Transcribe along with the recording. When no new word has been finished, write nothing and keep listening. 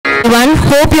everyone,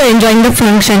 hope you're enjoying the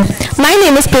function. My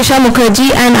name is Prisha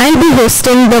Mukherjee and I'll be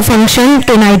hosting the function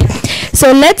tonight.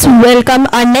 So let's welcome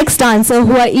our next dancer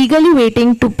who are eagerly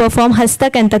waiting to perform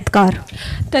Hastak and Tatkar.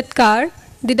 Tatkar.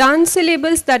 The dance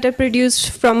syllables that are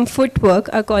produced from footwork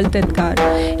are called Tatkar.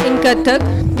 In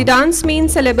Kathak, the dance main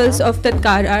syllables of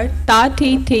Tatkar are Ta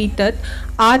The The Tat,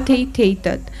 A The The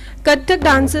Tat. Kathak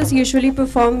dancers usually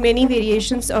perform many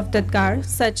variations of Tatkar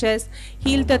such as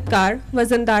Heel Tatkar,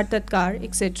 Vazandar Tatkar,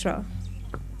 etc.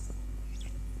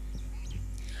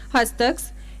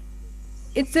 Hastaks.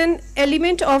 It's an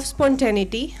element of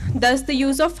spontaneity, thus the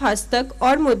use of hastak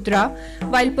or mudra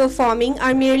while performing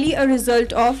are merely a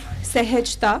result of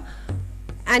sahajta,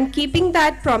 and keeping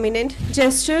that prominent,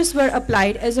 gestures were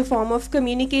applied as a form of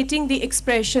communicating the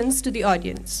expressions to the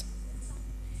audience.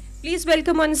 Please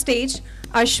welcome on stage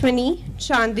Ashwani,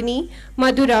 Chandini,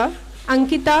 Madhura,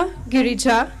 Ankita,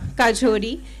 Girija,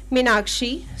 Kajori,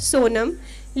 Meenakshi, Sonam,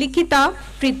 Likita,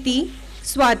 Priti,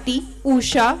 Swati,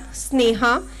 Usha,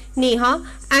 Sneha, Neha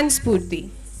and Spurti.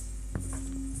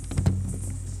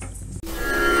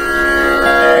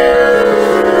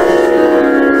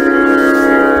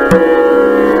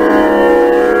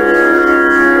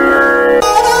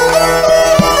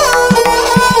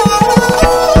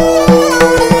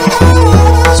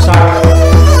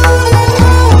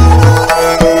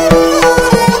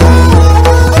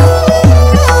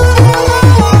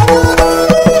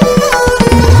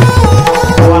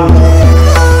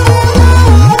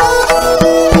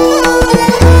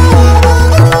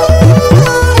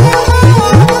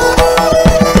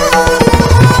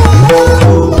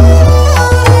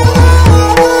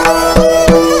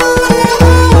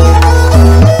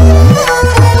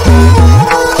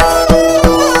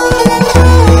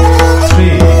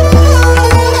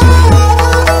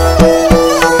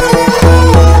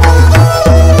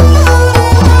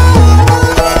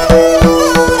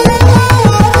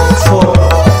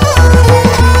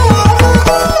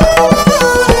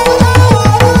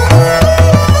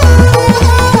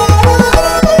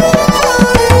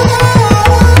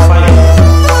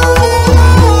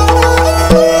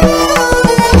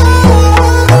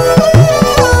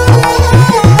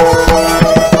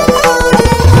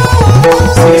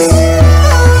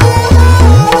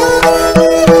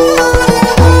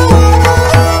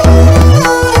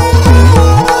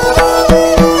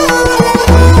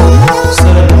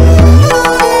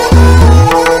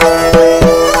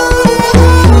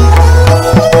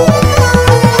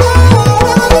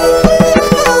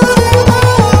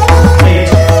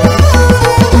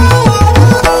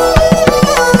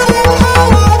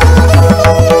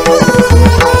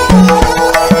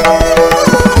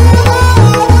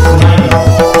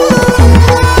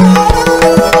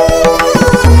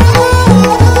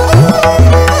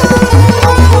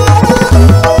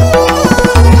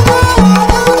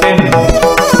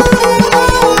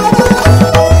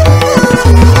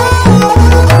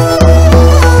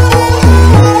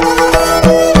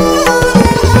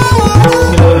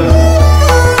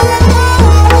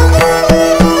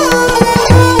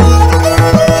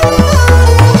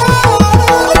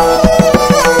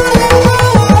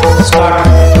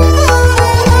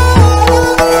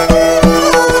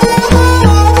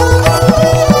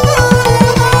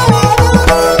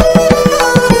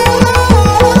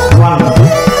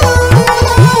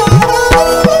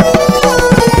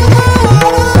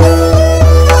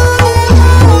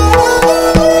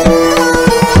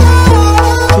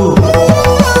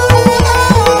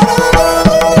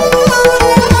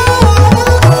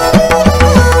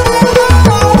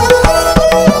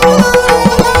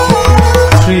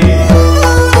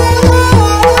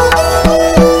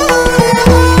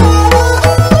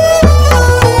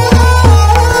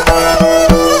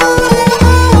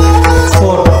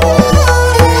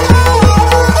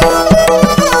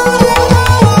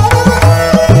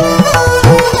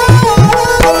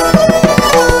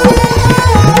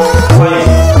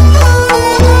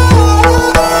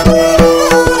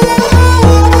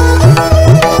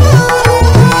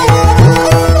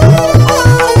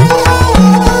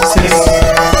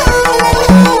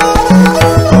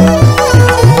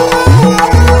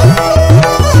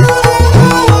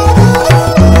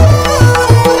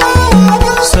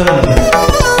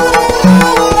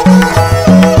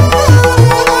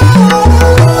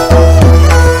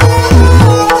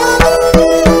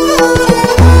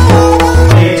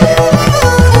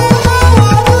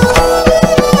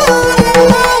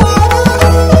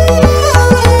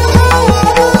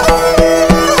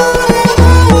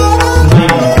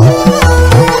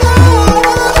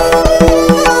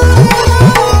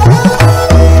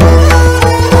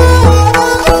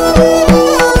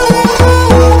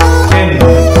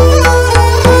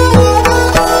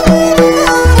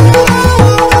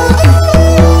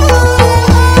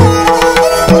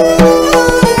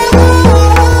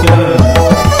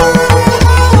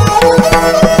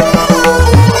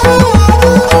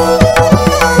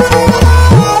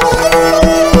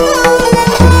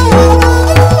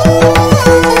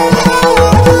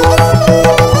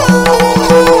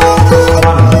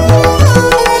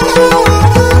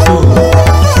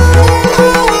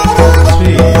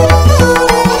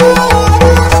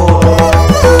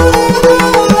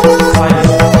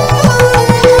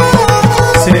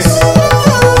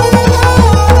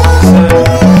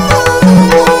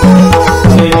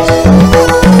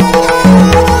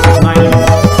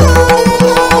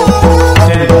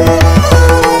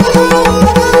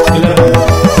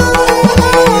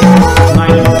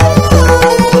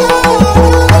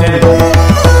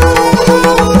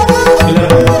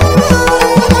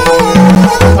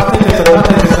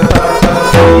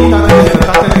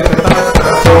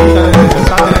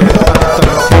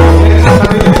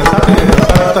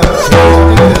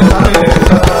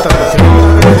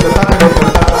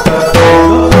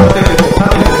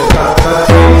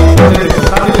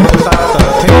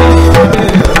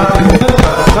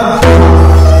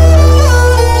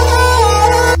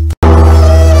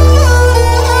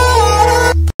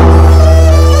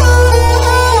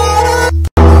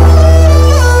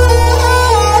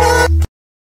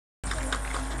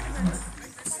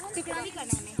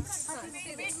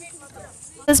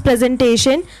 This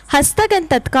presentation, Hastak and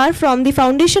Tatkar from the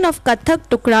foundation of Kathak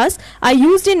Tukras are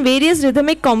used in various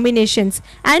rhythmic combinations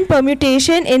and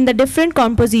permutation in the different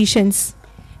compositions.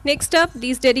 Next up,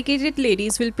 these dedicated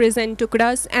ladies will present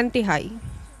Tukras and Tihai.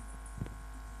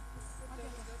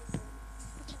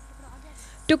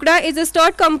 Tukra is a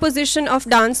short composition of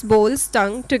dance bowls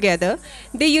sung together.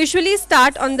 They usually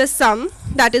start on the sum,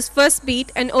 that is first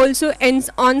beat, and also ends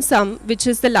on sum, which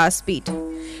is the last beat.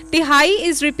 Tihai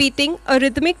is repeating a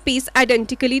rhythmic piece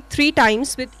identically 3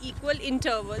 times with equal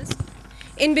intervals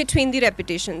in between the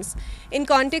repetitions. In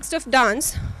context of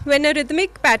dance, when a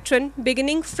rhythmic pattern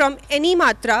beginning from any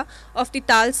matra of the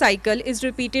Taal cycle is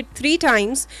repeated 3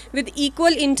 times with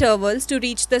equal intervals to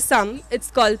reach the sum,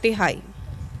 it's called Tihai.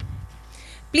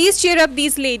 Please cheer up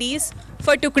these ladies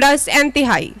for Tukras and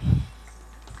Tihai.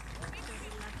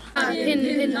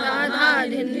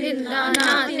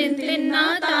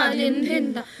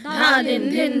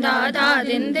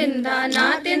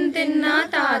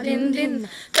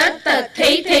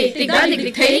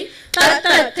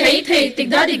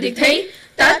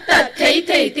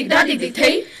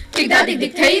 Tigda dig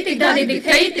dig thay, tigda dig dig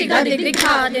thay, tigda dig dig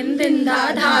tha din din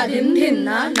da dha din din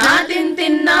na din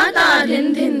din na da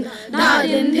din din da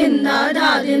din din da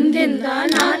dha din din da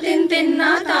na din din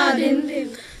na da din din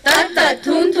tat tat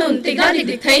thun thun tigda dig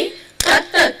dig thay, tat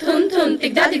tat thun thun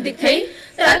tigda dig dig thay,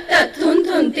 tat tat thun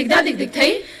thun tigda dig dig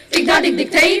thay, tigda dig dig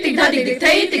thay, tigda dig dig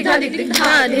thay, tigda dig dig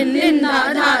tha din din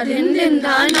da na din din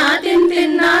na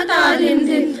da din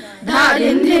din dha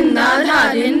din din da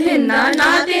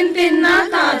na din din na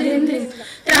da din din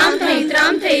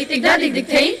tram thay tigda dig dig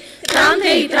thay, tram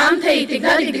thay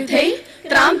tigda dig dig thay,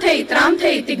 tram thay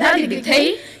tigda dig dig thay,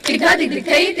 tigda dig dig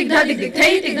thay, tigda dig dig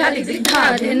thay, tigda dig dig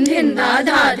dha din da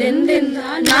na din din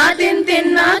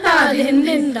na da din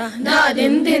din da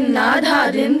din da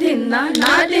dha din na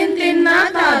din na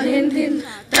da din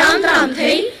tram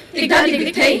thay tigda dig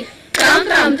dig thay,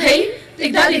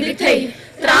 tram thay tigda dig dig thay,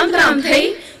 tram thay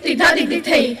tigda dig dig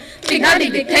thay, tigda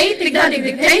dig dig thay, tigda dig dig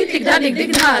thay, tigda dig dig dha din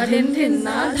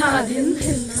na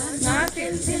dha din na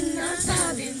din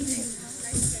na dha din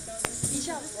din da da din da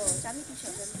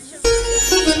na din na da din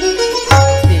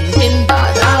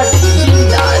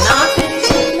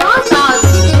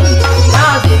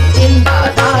da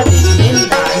da din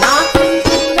da na din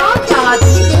na da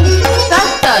din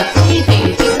tat tat thi thi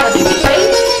tigda dig dig thay,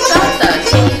 tat tat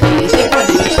thi thi tigda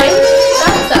dig dig thay,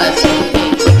 tat tat thi thi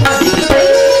tigda dig dig thay,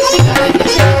 tigda dig dig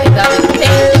thay, tigda dig dig thay, tigda dig dig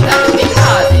dha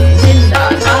din da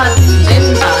na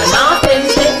din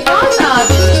na da din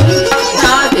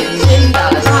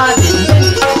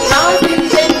da din da da din na din na da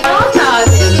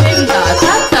din da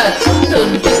tat tat thun thun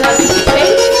tigda dig dig thay,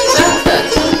 tat tat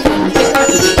thun thun tigda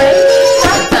dig dig thay,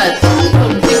 tat tat thun thun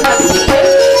tigda dig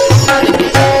dig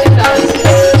thay,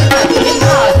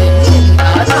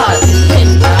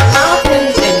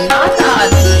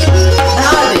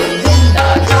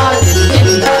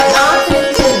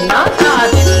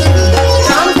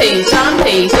 tigda dig dig thay,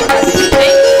 tigda dig dig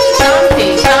thay, tigda dig dig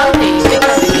dha din da na din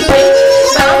na da din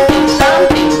da din da na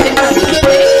din na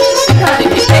da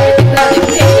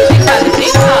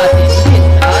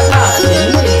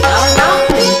din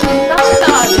tram thay tigda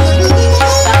dig dig thay,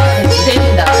 tram thay tigda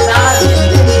dig dig thay, tram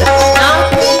thay tigda dig dig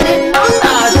thay, tigda dig dig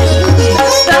thay, tigda dig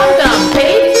dig thay, tigda dig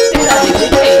dig dha din da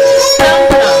na din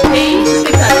na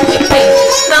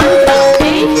din da na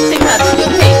din na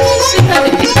da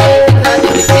din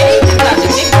tram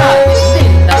tram thay tigda dig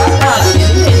dig thay, tram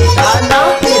tram thay tigda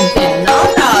dig dig thay,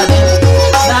 tram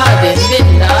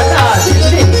tram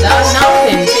thay tigda dig dig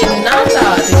thay, tigda dig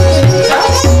dig thay, tigda dig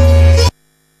dig thay, tigda dig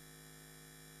dig dha din da na din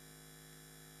na da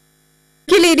din da din na da din na da din. Thank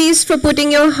you, ladies, for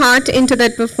putting your heart into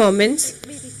that performance.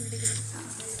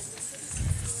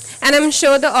 And I'm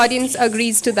sure the audience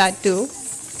agrees to that too.